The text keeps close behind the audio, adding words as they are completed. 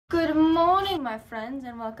Good morning, my friends,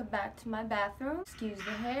 and welcome back to my bathroom. Excuse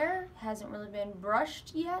the hair, hasn't really been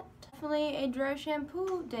brushed yet. Definitely a dry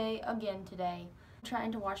shampoo day again today. I'm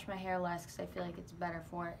trying to wash my hair less because I feel like it's better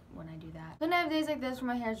for it when I do that. Then I have days like this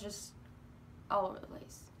where my hair is just all over the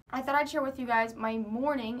place. I thought I'd share with you guys my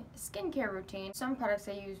morning skincare routine, some products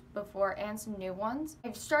I used before and some new ones.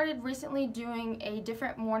 I've started recently doing a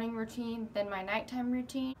different morning routine than my nighttime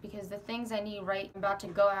routine because the things I need I'm about to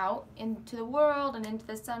go out into the world and into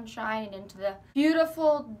the sunshine and into the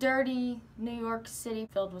beautiful, dirty New York City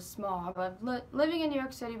filled with smog. Living in New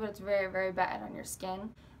York City, but it's very, very bad on your skin,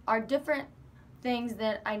 are different things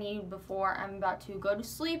that I need before I'm about to go to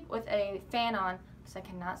sleep with a fan on. I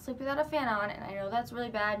cannot sleep without a fan on, and I know that's really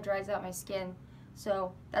bad, dries out my skin,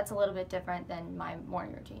 so that's a little bit different than my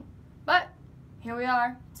morning routine. But here we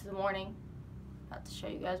are, it's the morning, about to show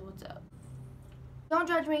you guys what's up. Don't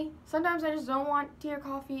judge me. Sometimes I just don't want tea or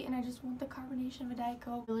coffee, and I just want the carbonation of a Diet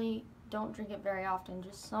Coke. Really don't drink it very often,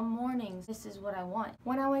 just some mornings. This is what I want.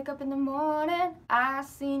 When I wake up in the morning, I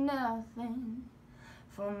see nothing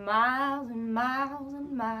for miles and miles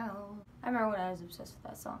and miles. I remember when I was obsessed with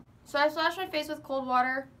that song. So I splash my face with cold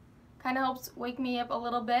water, kind of helps wake me up a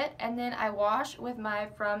little bit, and then I wash with my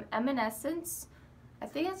from Eminence. I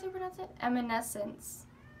think that's how you pronounce it. Eminence.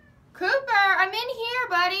 Cooper, I'm in here,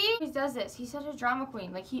 buddy. He does this. He's such a drama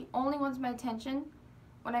queen. Like, he only wants my attention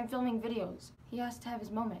when I'm filming videos. He has to have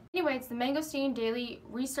his moment. Anyway, it's the Mangosteen Daily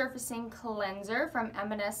Resurfacing Cleanser from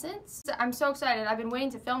Eminence. I'm so excited. I've been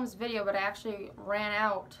waiting to film this video, but I actually ran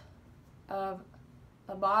out of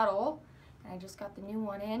a bottle. And I just got the new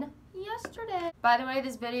one in yesterday. By the way,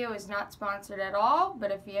 this video is not sponsored at all, but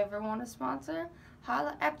if you ever want to sponsor,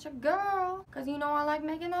 holla at your girl, because you know I like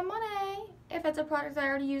making that money if it's a product I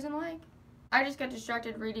already use and like. I just got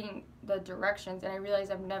distracted reading the directions, and I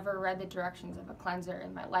realized I've never read the directions of a cleanser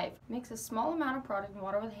in my life. Mix a small amount of product in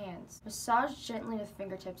water with hands. Massage gently with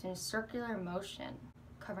fingertips in a circular motion,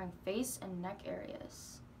 covering face and neck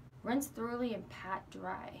areas. Rinse thoroughly and pat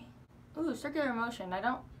dry. Ooh, circular motion.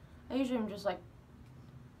 I usually am just like,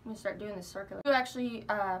 I'm going to start doing this circular. To actually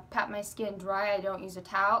pat my skin dry, I don't use a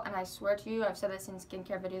towel, and I swear to you, I've said this in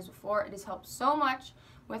skincare videos before, it has helped so much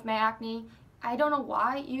with my acne. I don't know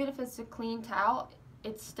why, even if it's a clean towel,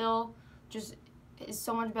 it still just is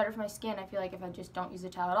so much better for my skin. I feel like if I just don't use a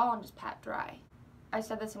towel at all and just pat dry. I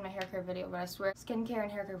said this in my hair care video, but I swear skincare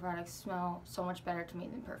and hair care products smell so much better to me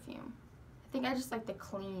than perfume. I think I just like the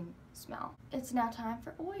clean smell. It's now time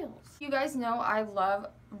for oils. You guys know I love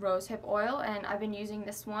rosehip oil, and I've been using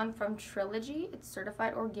this one from Trilogy. It's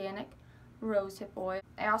certified organic rosehip oil.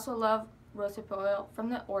 I also love rosehip oil from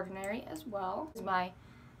The Ordinary as well. It's my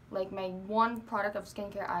one product of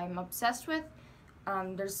skincare I'm obsessed with.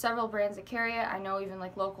 There's several brands that carry it. I know even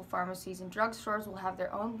like local pharmacies and drugstores will have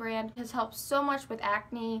their own brand. It has helped so much with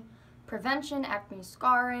acne prevention, acne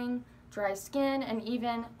scarring, dry skin, and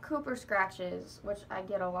even Cooper scratches, which I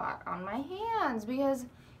get a lot on my hands because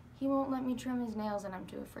he won't let me trim his nails and I'm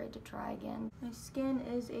too afraid to try again. My skin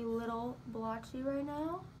is a little blotchy right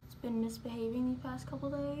now. It's been misbehaving these past couple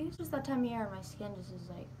days. Just that time of year, my skin just is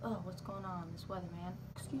like, oh, what's going on, this weather, man.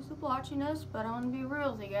 Excuse the blotchiness, but I want to be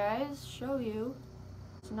real with you guys, show you.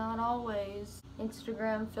 It's not always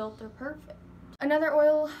Instagram filter perfect. Another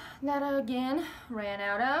oil that I again ran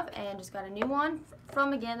out of and just got a new one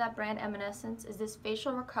from again that brand Eminence is this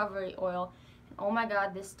facial recovery oil. And oh my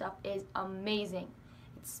god, this stuff is amazing.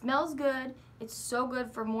 It smells good, it's so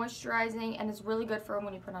good for moisturizing, and it's really good for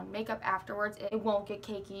when you put on makeup afterwards. It won't get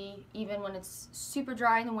cakey. Even when it's super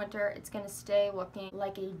dry in the winter, it's gonna stay looking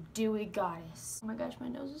like a dewy goddess. Oh my gosh, my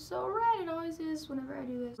nose is so red. It always is whenever I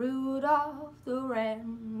do this. Rudolph the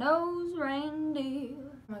red-nosed reindeer.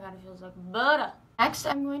 Oh my god, it feels like butter. Next,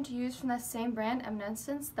 I'm going to use from that same brand, Eminence,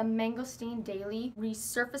 the Mangosteen Daily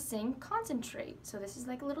Resurfacing Concentrate. So this is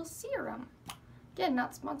like a little serum. Again,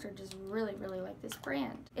 not sponsored, just really, really like this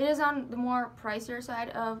brand. It is on the more pricier side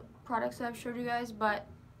of products that I've showed you guys, but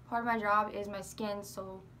part of my job is my skin,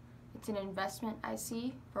 so it's an investment I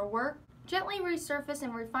see for work. Gently resurface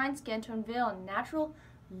and refine skin to unveil a natural,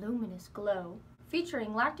 luminous glow.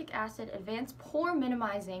 Featuring lactic acid, advanced pore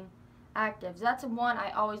minimizing actives. That's one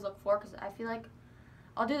I always look for because I feel like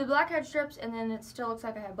I'll do the blackhead strips and then it still looks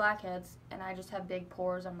like I have blackheads and I just have big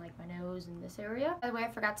pores on like my nose and this area. By the way, I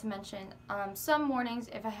forgot to mention, some mornings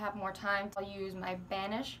if I have more time, I'll use my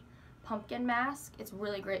Banish pumpkin mask. It's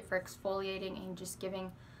really great for exfoliating and just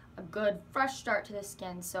giving a good fresh start to the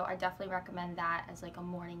skin, so I definitely recommend that as like a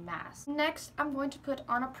morning mask. Next, I'm going to put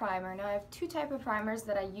on a primer. Now I have two types of primers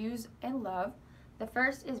that I use and love. The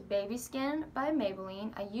first is Baby Skin by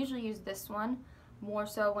Maybelline. I usually use this one more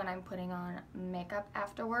so when I'm putting on makeup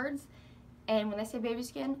afterwards. And when they say baby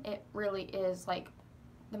skin, it really is like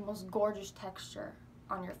the most gorgeous texture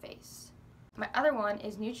on your face. My other one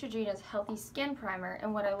is Neutrogena's Healthy Skin Primer,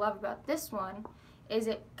 and what I love about this one is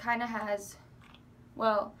it kind of has,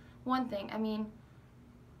 well, one thing, I mean,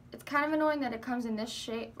 it's kind of annoying that it comes in this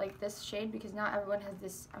shade, like this shade, because not everyone has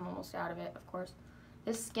this, I'm almost out of it, of course,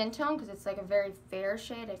 this skin tone, because it's like a very fair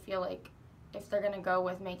shade. I feel like if they're going to go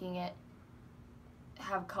with making it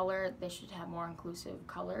have color, they should have more inclusive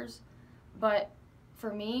colors. But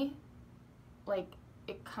for me, like,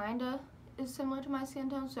 it kind of is similar to my skin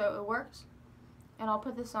tone, so it works. And I'll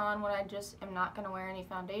put this on when I just am not going to wear any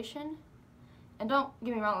foundation. And don't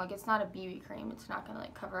get me wrong, like, it's not a BB cream. It's not going to,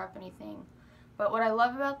 like, cover up anything. But what I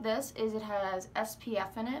love about this is it has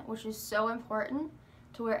SPF in it, which is so important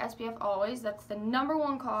to wear SPF always. That's the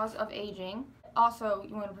 #1 cause of aging. Also,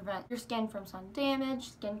 you want to prevent your skin from sun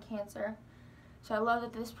damage, skin cancer. So I love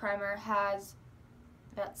that this primer has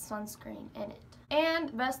that sunscreen in it. And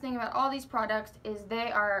the best thing about all these products is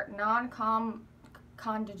they are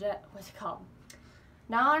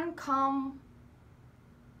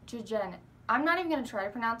non-comedogenic. I'm not even going to try to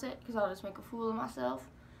pronounce it because I'll just make a fool of myself.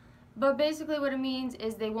 But basically what it means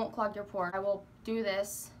is they won't clog your pores. I will do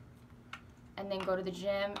this and then go to the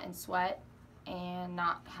gym and sweat and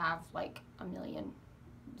not have like a million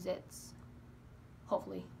zits.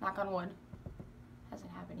 Hopefully. Knock on wood.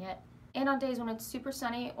 Hasn't happened yet. And on days when it's super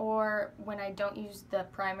sunny or when I don't use the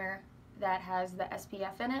primer that has the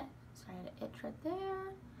SPF in it, sorry, I had an itch right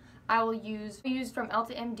there, I will use from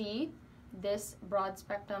Elta MD this broad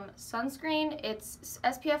spectrum sunscreen. It's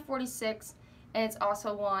SPF 46 and it's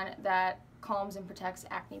also one that calms and protects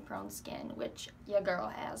acne prone skin, which your girl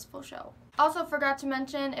has for show. Also forgot to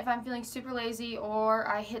mention, if I'm feeling super lazy or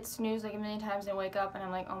I hit snooze like a million times and wake up and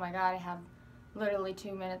I'm like, oh my god, I have literally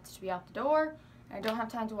 2 minutes to be out the door and I don't have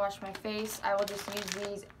time to wash my face, I will just use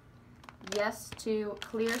these Yes to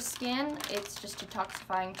Clear Skin. It's just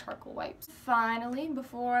detoxifying charcoal wipes. Finally,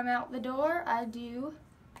 before I'm out the door, I do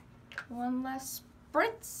one last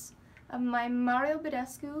spritz of my Mario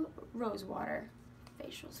Badescu Rose Water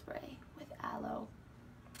facial spray with aloe.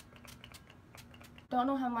 Don't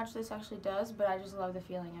know how much this actually does, but I just love the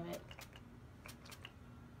feeling of it.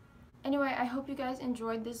 Anyway, I hope you guys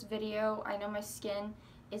enjoyed this video. I know my skin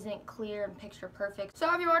isn't clear and picture perfect. So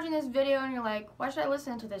if you're watching this video and you're like, why should I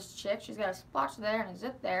listen to this chick? She's got a splotch there and a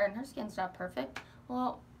zip there and her skin's not perfect.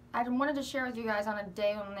 Well, I wanted to share with you guys on a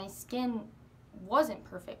day when my skin wasn't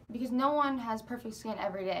perfect, because no one has perfect skin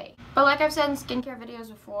every day. But like I've said in skincare videos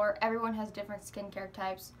before, everyone has different skincare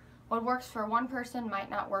types. What works for one person might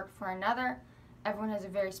not work for another. Everyone has a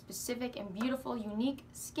very specific and beautiful, unique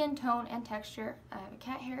skin tone and texture. I have a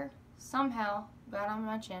cat hair somehow got on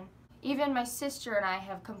my chin. Even my sister and I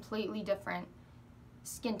have completely different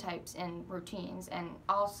skin types and routines, and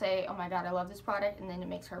I'll say, oh my god, I love this product, and then it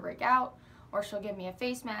makes her break out, or she'll give me a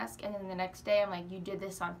face mask, and then the next day I'm like, you did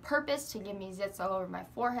this on purpose to give me zits all over my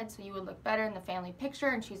forehead so you would look better in the family picture,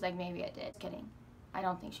 and she's like, maybe I did. Just kidding. I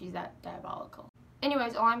don't think she's that diabolical.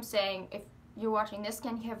 Anyways, all I'm saying, if you're watching this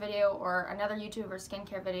skincare video or another YouTuber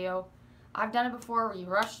skincare video, I've done it before where you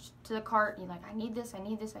rush to the cart and you're like, I need this, I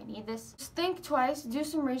need this, I need this. Just think twice, do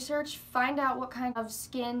some research, find out what kind of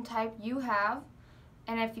skin type you have,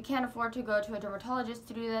 and if you can't afford to go to a dermatologist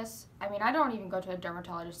to do this, I mean, I don't even go to a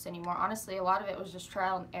dermatologist anymore. Honestly, a lot of it was just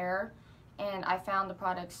trial and error, and I found the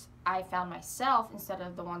products I found myself instead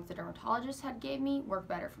of the ones the dermatologist had gave me work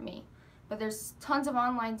better for me. But there's tons of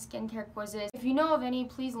online skincare quizzes. If you know of any,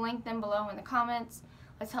 please link them below in the comments.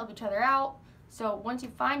 Let's help each other out. So once you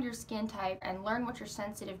find your skin type and learn what you're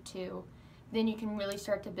sensitive to, then you can really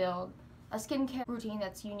start to build a skincare routine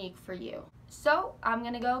that's unique for you. So I'm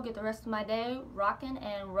gonna go get the rest of my day rocking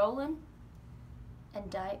and rolling. And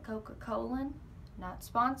Diet Coca-Cola, not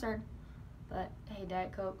sponsored, but hey,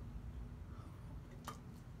 Diet Coke,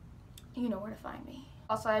 you know where to find me.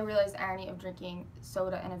 Also, I realized the irony of drinking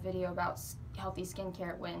soda in a video about healthy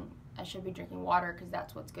skincare when I should be drinking water, because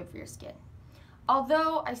that's what's good for your skin.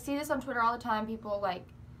 Although I see this on Twitter all the time, people like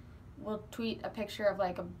will tweet a picture of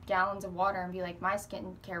like gallons of water and be like, my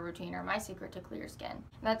skincare routine or my secret to clear skin. And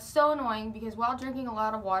that's so annoying, because while drinking a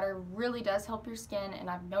lot of water really does help your skin, and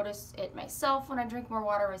I've noticed it myself, when I drink more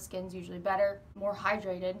water my skin's usually better, more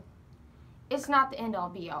hydrated, it's not the end all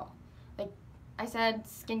be all. Like I said,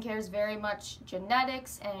 skincare is very much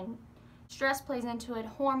genetics, and stress plays into it,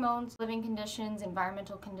 hormones, living conditions,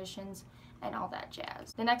 environmental conditions, and all that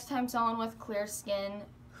jazz. The next time someone with clear skin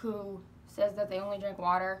who says that they only drink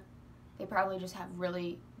water, they probably just have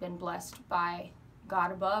really been blessed by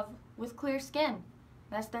God above with clear skin.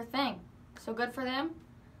 That's their thing. So good for them.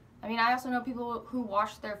 I mean, I also know people who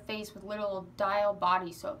wash their face with little Dial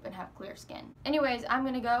body soap and have clear skin. Anyways, I'm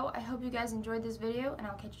gonna go. I hope you guys enjoyed this video, and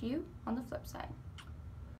I'll catch you on the flip side.